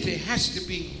identity has to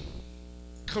be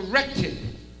corrected.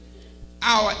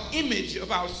 Our image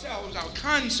of ourselves, our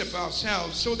concept of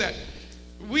ourselves, so that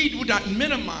we do not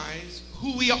minimize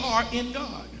who we are in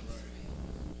God.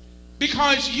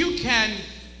 Because you can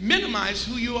minimize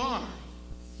who you are,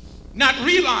 not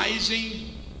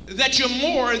realizing that you're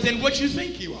more than what you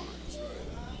think you are.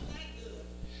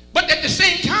 But at the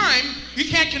same time, you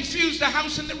can't confuse the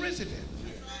house and the resident.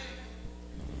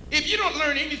 If you don't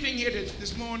learn anything here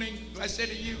this morning, I said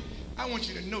to you, I want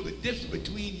you to know the difference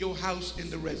between your house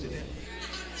and the resident.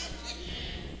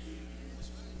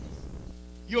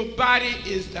 Your body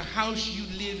is the house you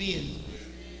live in.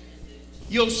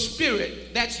 Your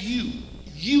spirit, that's you.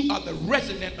 You are the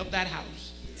resident of that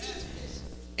house.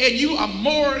 And you are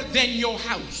more than your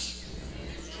house.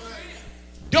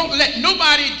 Don't let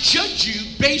nobody judge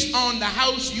you based on the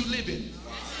house you live in.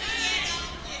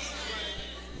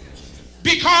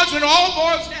 Because when all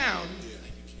boils down,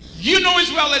 you know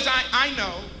as well as I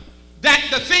know that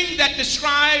the thing that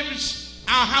describes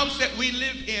our house that we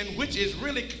live in, which is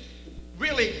really,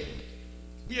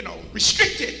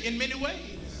 restricted in many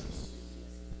ways.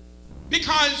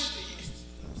 Because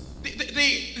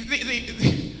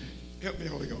help me,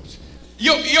 Holy Ghost.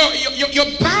 Your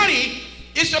body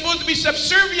is supposed to be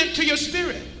subservient to your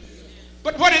spirit.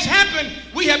 But what has happened,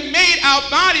 we have made our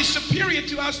body superior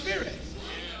to our spirit.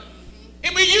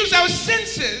 And we use our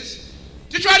senses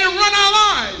to try to run our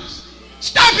lives.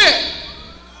 Stop it.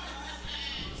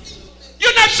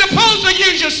 You're not supposed to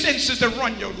use your senses to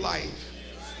run your life.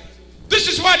 This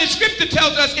is why the scripture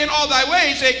tells us, in all thy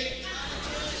ways,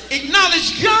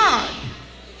 acknowledge God,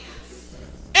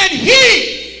 and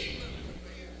he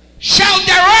shall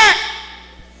direct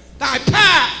thy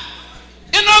path.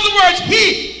 In other words,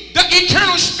 he, the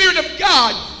eternal Spirit of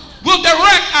God, will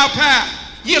direct our path.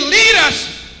 He'll lead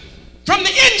us from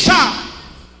the inside,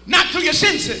 not through your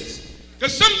senses.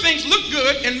 Because some things look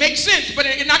good and make sense, but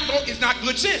it's not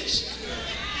good sense.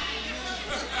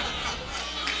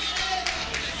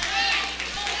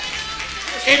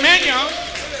 Amen, y'all.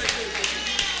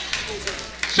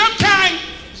 Sometimes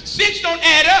sense don't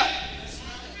add up.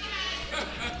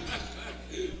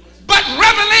 But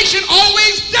revelation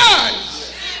always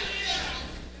does.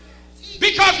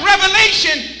 Because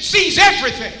revelation sees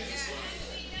everything.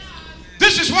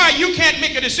 This is why you can't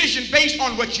make a decision based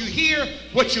on what you hear,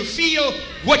 what you feel,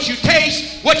 what you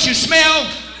taste, what you smell,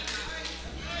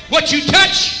 what you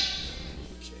touch.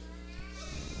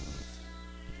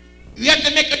 You have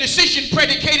to make a decision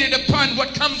predicated upon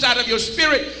what comes out of your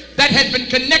spirit that has been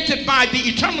connected by the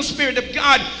eternal Spirit of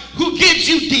God, who gives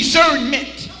you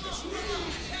discernment.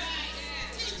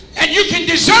 And you can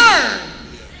discern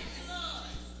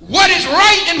what is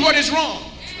right and what is wrong.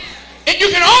 And you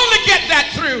can only get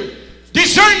that through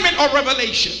discernment or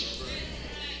revelation.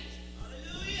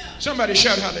 Somebody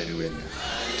shout hallelujah.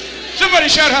 Somebody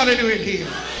shout hallelujah here.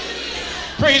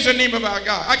 Praise the name of our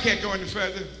God. I can't go any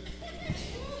further.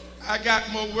 I got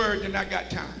more word than I got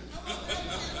time.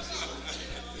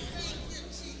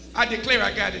 I declare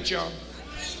I got it, y'all.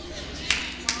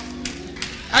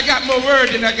 I got more word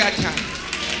than I got time.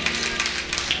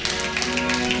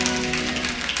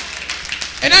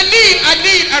 And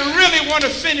I really want to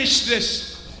finish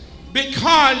this,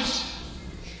 because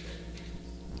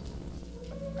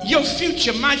your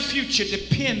future, my future,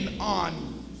 depend on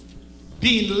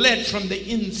being led from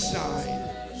the inside.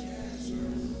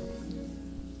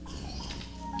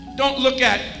 Don't look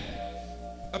at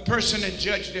a person and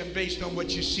judge them based on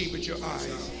what you see with your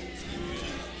eyes,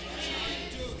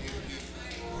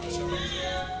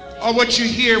 or what you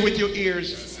hear with your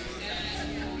ears,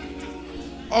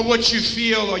 or what you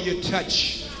feel or you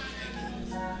touch.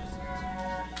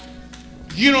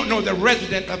 You don't know the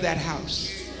resident of that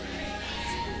house.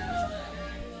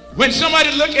 When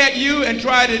somebody look at you and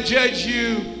try to judge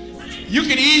you, you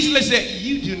can easily say,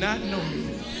 you do not know me.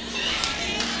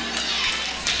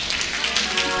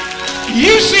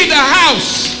 You see the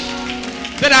house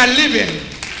that I live in.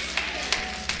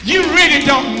 You really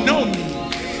don't know me.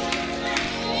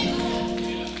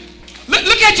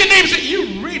 Look at your neighbor and say,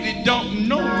 you really don't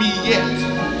know me yet.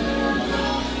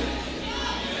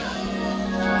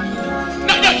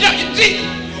 No, see,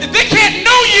 they can't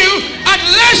know you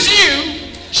unless you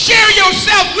share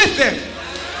yourself with them.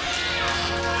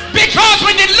 Because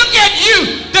when they look at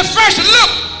you, the first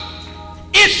look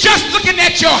is just looking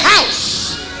at your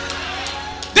house.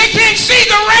 They can't see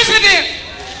the resident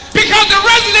because the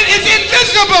resident is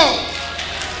invisible.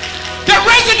 The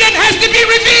resident has to be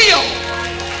revealed.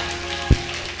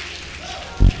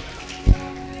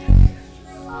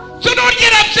 So don't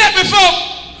get upset with folk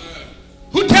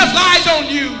who tell lies on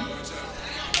you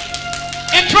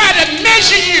and try to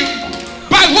measure you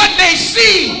by what they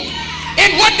see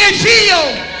and what they feel.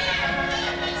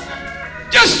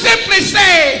 Just simply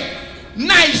say,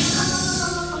 nice.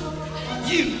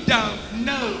 You don't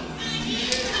know.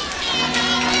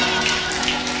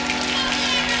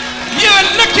 You're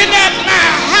looking at my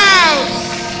house.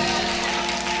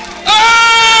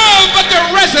 Oh, but the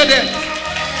resident.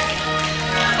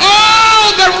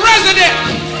 Oh, the resident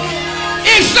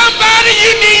is somebody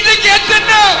you need to get to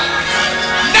know.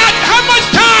 Not how much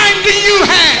time do you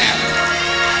have?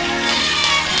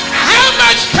 How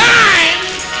much time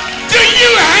do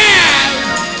you have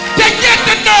to get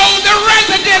to know the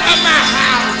resident of my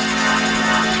house?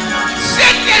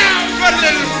 Sit down for a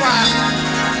little while.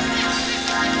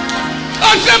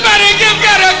 Oh, somebody give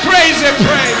God a crazy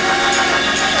praise.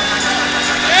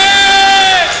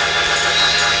 Hey.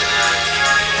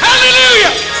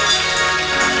 Hallelujah.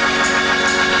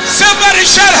 Somebody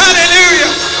shout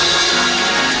hallelujah.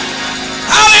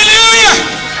 Hallelujah.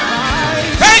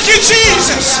 Thank you,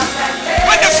 Jesus.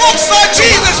 When the folks saw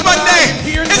Jesus one day,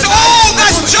 it's all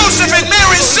that's Joseph and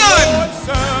Mary's son.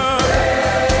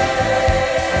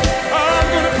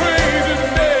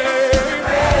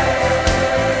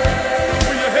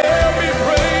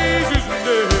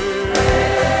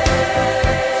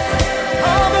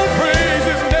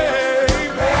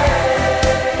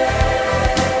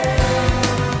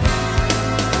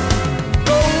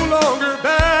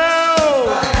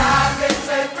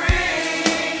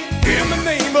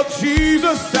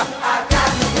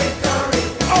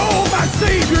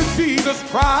 Jesus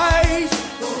Christ.